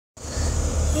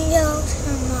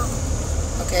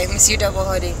Okay, let me see your double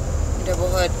hoodie. Your double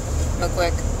hood. Real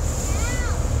quick.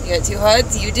 You got 2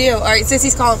 hoods? You do. Alright,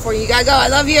 Sissy's calling for you. You gotta go. I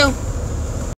love you.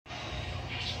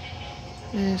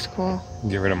 That is cool.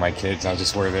 Get rid of my kids. I'll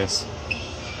just wear this.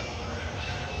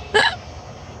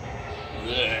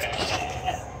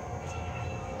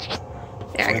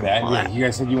 Yeah, you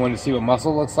guys said you wanted to see what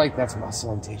muscle looks like? That's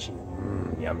muscle and tissue.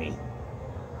 Yummy.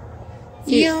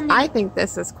 See, I think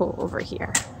this is cool over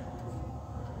here.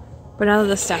 But none of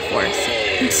the stuff works.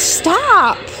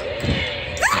 Stop!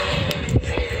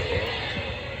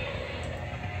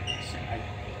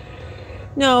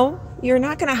 No, you're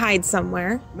not going to hide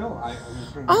somewhere. No,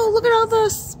 oh, look at all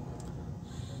this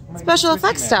special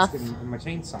effects stuff. My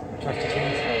chainsaw. My trusty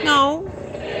chainsaw. No.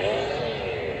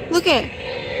 Look.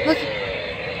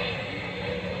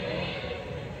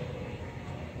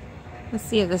 Let's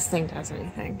see if this thing does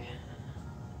anything.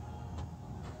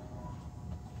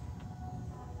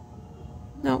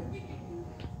 Nope.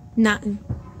 Nothing.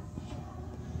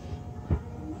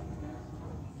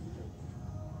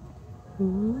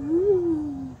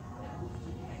 Ooh.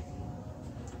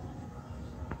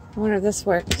 I wonder if this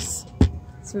works.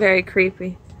 It's very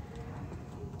creepy.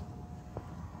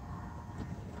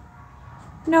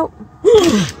 Nope.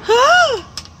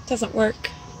 Doesn't work.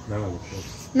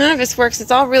 None of this works.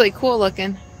 It's all really cool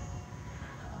looking.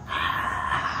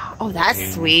 Oh,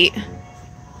 that's sweet.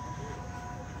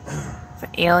 It's an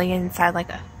alien inside like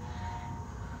a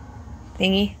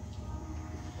thingy.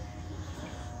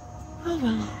 Oh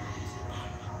well.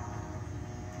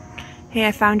 Hey,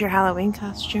 I found your Halloween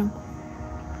costume.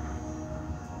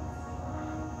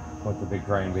 What, the big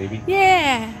crying baby?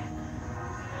 Yeah.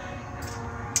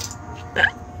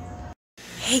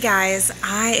 Hey guys,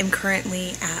 I am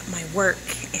currently at my work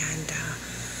and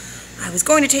I was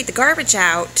going to take the garbage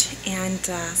out and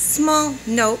small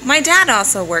note, my dad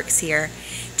also works here.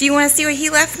 Do you want to see what he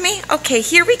left me? Okay,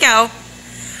 here we go.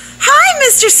 Hi,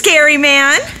 Mr. Scary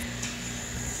Man.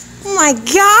 Oh my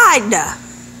God.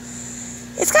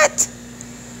 It's got...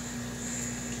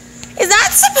 Is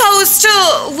that supposed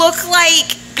to look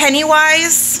like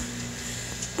Pennywise?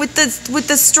 With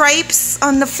the stripes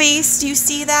on the face, do you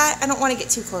see that? I don't want to get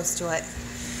too close to it.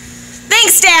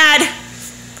 Thanks, Dad!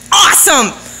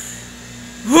 Awesome!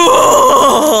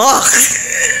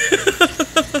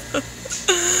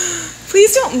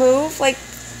 Please don't move, like,